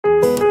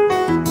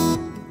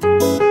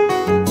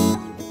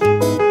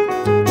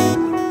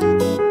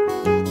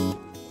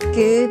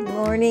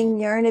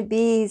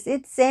guys,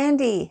 it's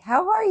Sandy.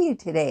 How are you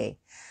today?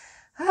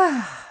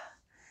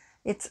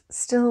 It's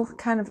still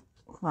kind of,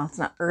 well, it's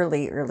not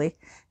early.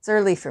 It's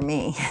early for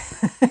me.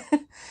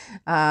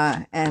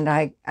 And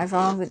I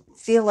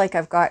feel like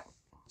I've got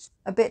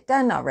a bit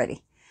done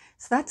already.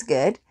 So that's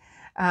good.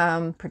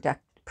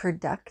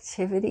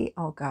 Productivity.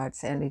 Oh God,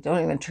 Sandy,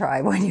 don't even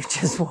try when you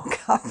just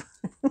woke up.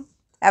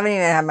 Haven't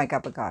even had my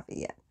cup of coffee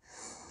yet,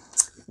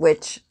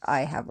 which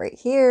I have right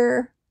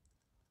here.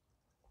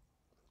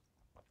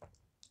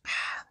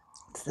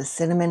 It's the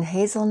cinnamon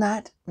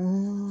hazelnut.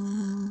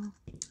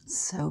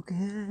 So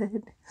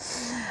good.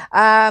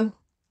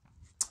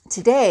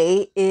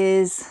 Today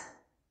is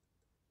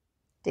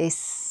day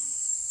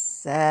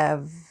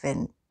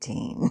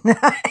 17.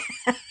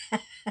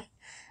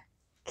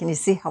 Can you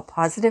see how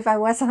positive I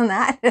was on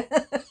that?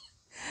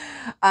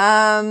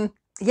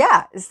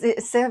 Yeah,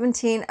 it's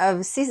 17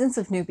 of Seasons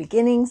of New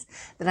Beginnings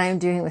that I am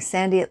doing with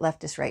Sandy at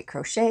Left is Right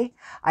Crochet.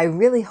 I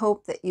really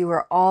hope that you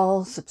are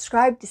all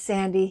subscribed to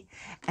Sandy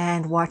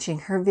and watching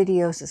her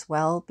videos as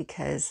well,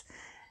 because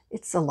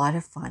it's a lot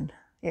of fun.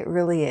 It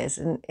really is.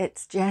 And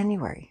it's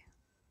January.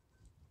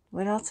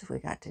 What else have we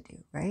got to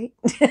do, right?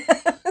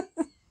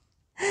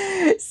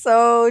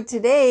 So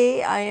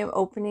today I am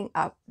opening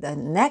up the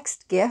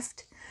next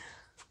gift,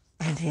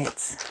 and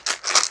it's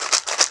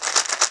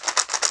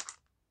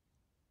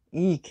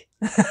eek.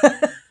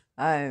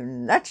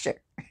 I'm not sure.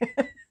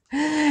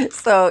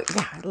 So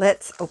yeah,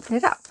 let's open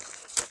it up.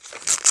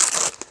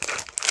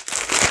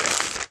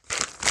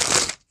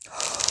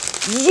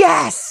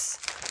 Yes!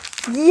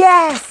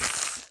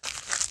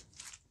 Yes!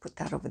 Put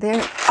that over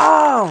there.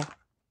 Oh,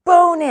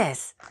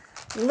 bonus!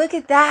 Look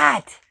at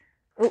that.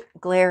 Oh,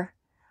 glare.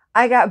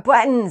 I got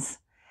buttons.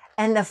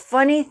 And the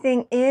funny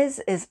thing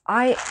is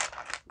I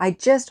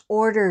just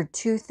ordered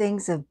 2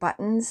 things of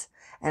buttons,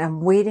 and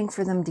I'm waiting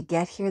for them to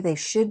get here. They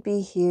should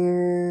be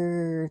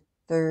here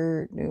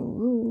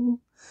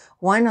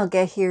one I'll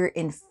get here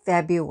in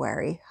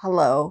February.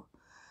 Hello.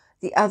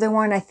 The other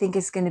one I think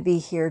is going to be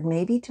here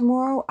maybe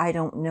tomorrow. I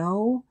don't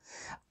know,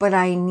 but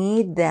I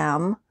need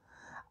them.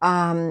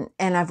 And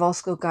I've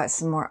also got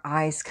some more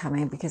eyes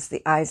coming, because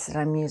the eyes that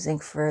I'm using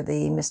for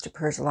the Mr.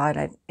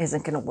 Persilade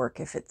isn't going to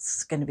work if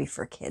it's going to be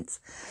for kids.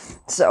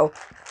 So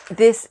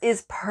this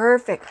is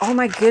perfect. Oh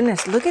my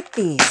goodness, look at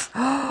these.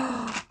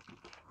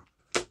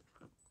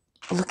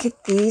 Look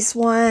at these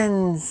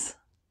ones.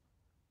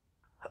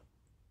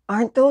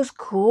 Aren't those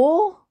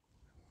cool?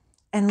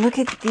 And look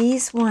at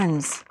these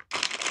ones.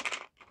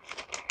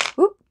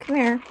 Oop, come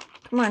here.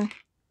 Come on.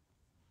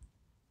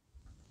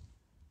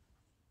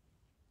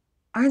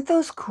 Aren't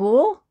those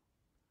cool?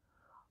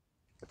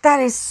 That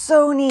is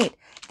so neat.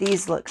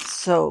 These look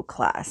so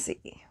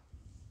classy.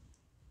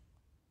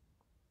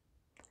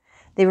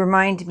 They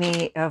remind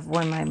me of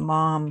when my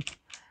mom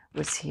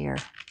was here,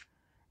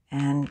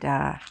 and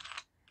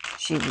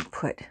she would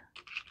put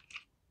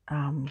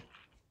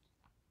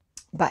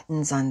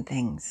buttons on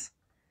things.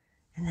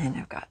 And then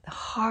I've got the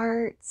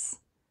hearts.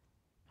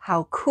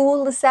 How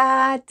cool is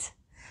that?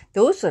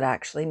 Those would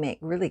actually make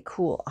really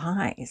cool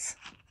eyes.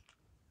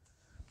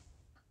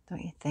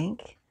 Don't you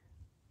think?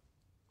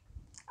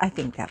 I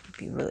think that would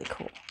be really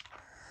cool.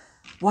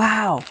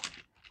 Wow.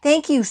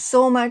 Thank you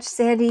so much,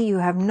 Sandy. You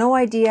have no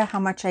idea how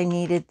much I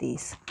needed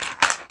these.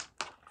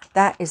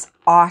 That is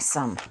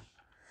awesome.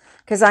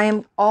 Because I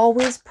am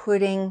always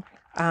putting,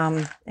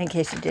 in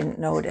case you didn't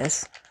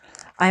notice,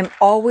 I'm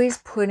always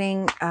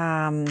putting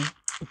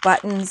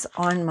buttons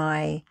on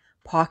my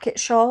pocket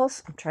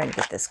shawls. I'm trying to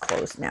get this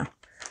closed now,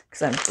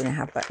 because I'm going to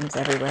have buttons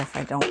everywhere if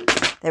I don't.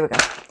 There we go.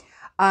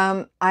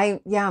 I'm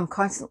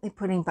constantly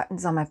putting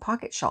buttons on my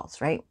pocket shawls,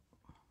 right?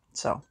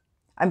 So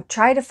I'm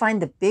trying to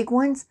find the big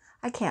ones.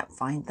 I can't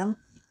find them.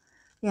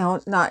 You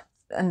know, not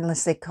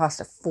unless they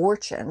cost a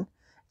fortune.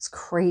 It's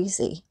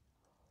crazy.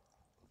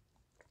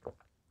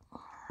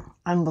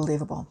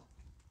 Unbelievable.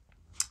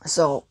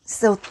 So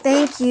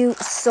thank you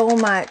so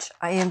much.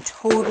 I am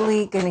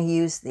totally going to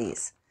use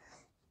these.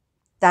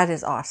 That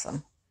is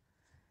awesome.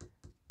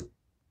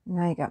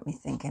 Now you got me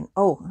thinking.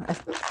 Oh,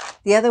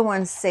 the other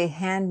ones say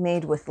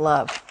handmade with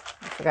love.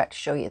 I forgot to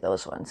show you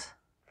those ones.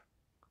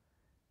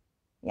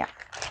 Yeah.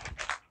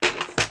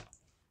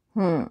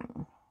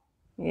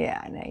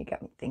 Yeah, now you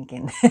got me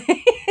thinking.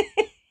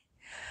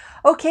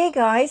 Okay,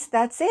 guys,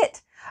 that's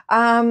it.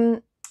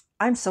 I'm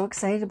so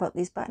excited about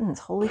these buttons.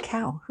 Holy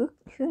cow. Who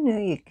knew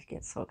you could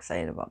get so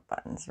excited about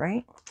buttons,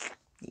 right?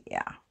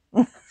 Yeah.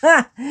 What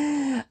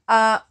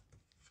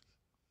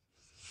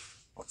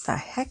the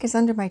heck is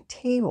under my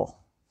table?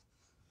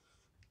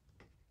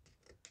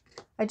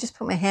 I just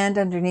put my hand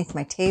underneath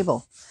my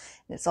table,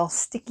 and it's all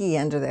sticky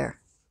under there.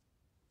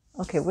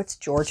 Okay, what's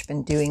George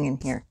been doing in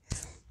here?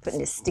 Putting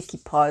his sticky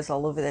paws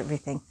all over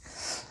everything.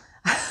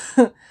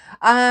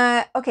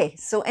 Okay,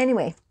 so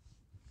anyway,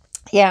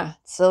 yeah,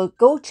 so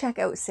go check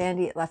out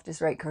Sandy at Left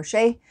is Right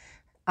Crochet.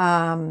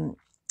 The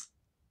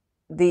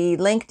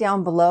link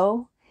down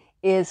below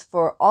is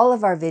for all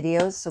of our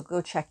videos, so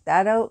go check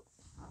that out.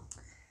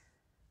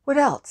 What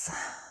else?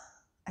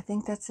 I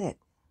think that's it.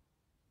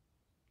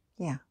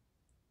 Yeah.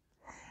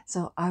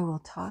 So I will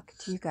talk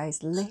to you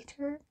guys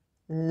later.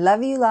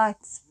 Love you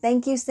lots.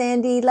 Thank you,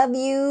 Sandy. Love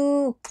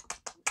you.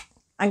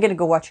 I'm going to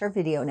go watch her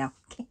video now.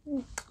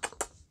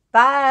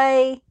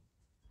 Bye.